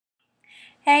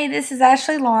Hey, this is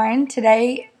Ashley Lauren.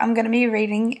 Today I'm going to be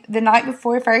reading The Night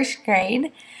Before First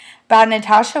Grade by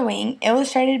Natasha Wing,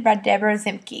 illustrated by Deborah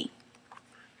Zimke.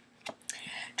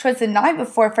 'Twas the night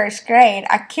before first grade.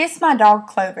 I kissed my dog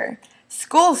Clover.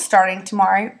 School's starting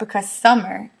tomorrow because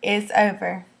summer is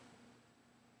over.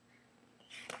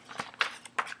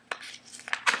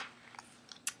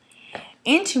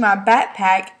 Into my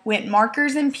backpack went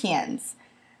markers and pens.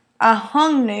 I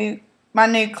hung my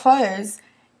new clothes.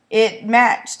 It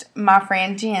matched my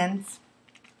friend Jen's.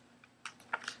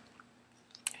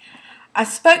 I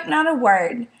spoke not a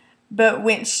word, but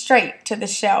went straight to the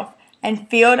shelf and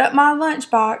filled up my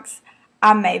lunchbox.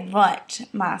 I made lunch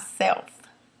myself.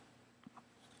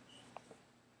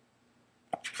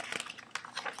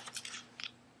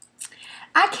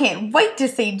 I can't wait to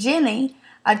see Jenny,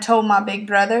 I told my big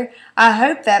brother. I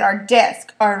hope that our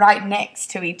desks are right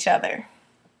next to each other.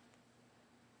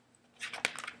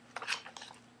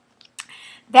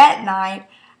 That night,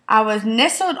 I was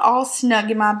nestled all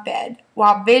snug in my bed,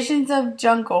 while visions of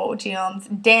jungle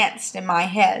gyms danced in my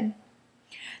head.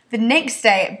 The next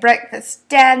day at breakfast,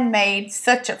 Dad made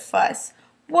such a fuss.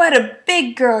 What a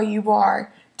big girl you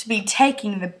are to be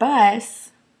taking the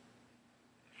bus.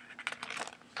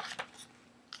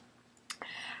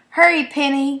 Hurry,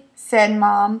 Penny, said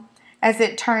Mom, as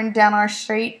it turned down our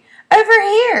street. Over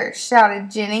here, shouted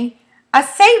Jenny. I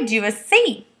saved you a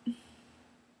seat.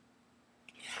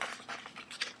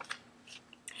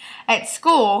 At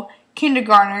school,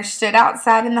 kindergartners stood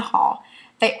outside in the hall.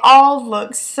 They all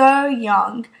looked so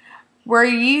young. Were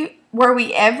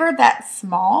we ever that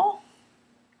small?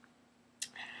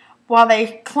 While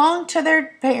they clung to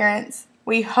their parents,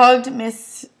 we hugged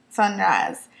Miss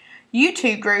Sunrise. You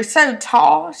two grew so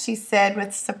tall, she said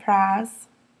with surprise.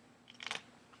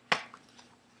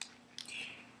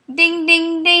 Ding,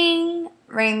 ding, ding,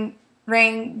 rang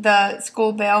the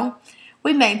school bell.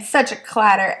 We made such a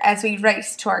clatter as we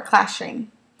raced to our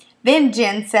classroom. Then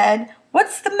Jen said,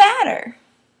 What's the matter?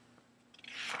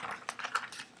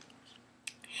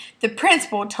 The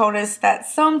principal told us that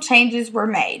some changes were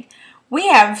made. We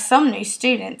have some new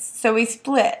students, so we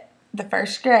split the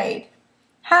first grade.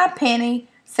 Hi, Penny,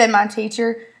 said my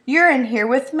teacher. You're in here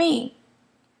with me.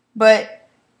 But,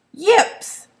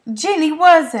 yips, Jenny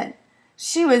wasn't.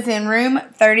 She was in room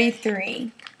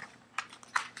 33.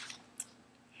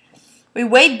 We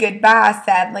waved goodbye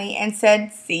sadly and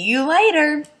said, See you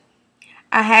later.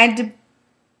 I had to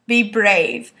be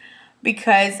brave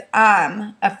because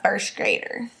I'm a first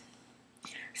grader.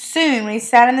 Soon we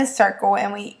sat in the circle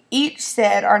and we each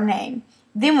said our name.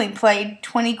 Then we played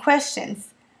 20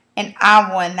 questions, and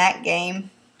I won that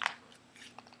game.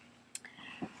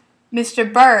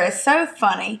 Mr. Burr is so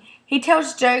funny. He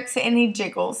tells jokes and he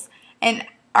jiggles. And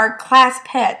our class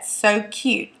pet's so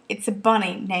cute. It's a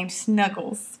bunny named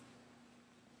Snuggles.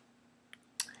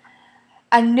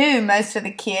 I knew most of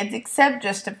the kids except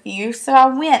just a few, so I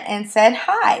went and said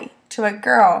hi to a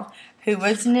girl who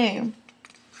was new.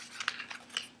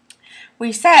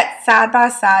 We sat side by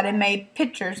side and made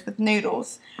pictures with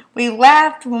noodles. We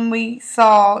laughed when we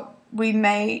saw we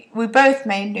both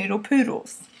made noodle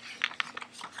poodles.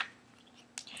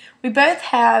 We both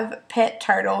have pet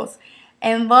turtles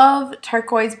and love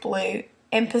turquoise blue,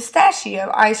 and pistachio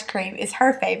ice cream is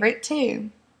her favorite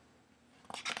too.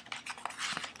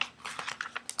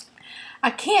 I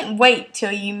can't wait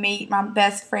till you meet my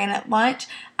best friend at lunch.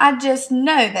 I just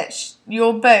know that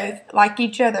you'll both like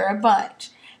each other a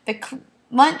bunch. The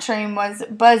lunchroom was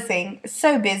buzzing,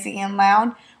 so busy and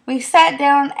loud. We sat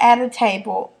down at a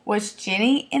table. Was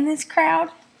Jenny in this crowd?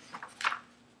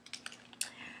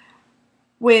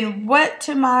 When what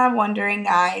to my wondering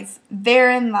eyes,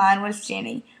 there in line was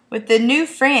Jenny, with the new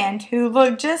friend who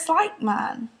looked just like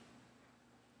mine.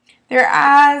 Their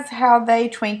eyes, how they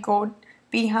twinkled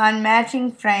behind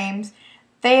matching frames.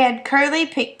 They had curly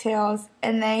pigtails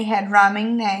and they had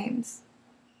rhyming names.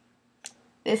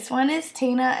 This one is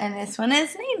Tina and this one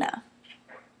is Nina.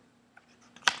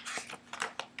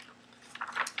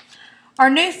 Our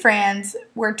new friends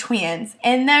were twins,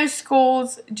 and those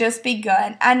schools just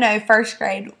begun. I know first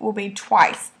grade will be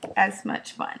twice as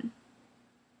much fun.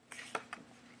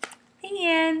 The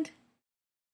end.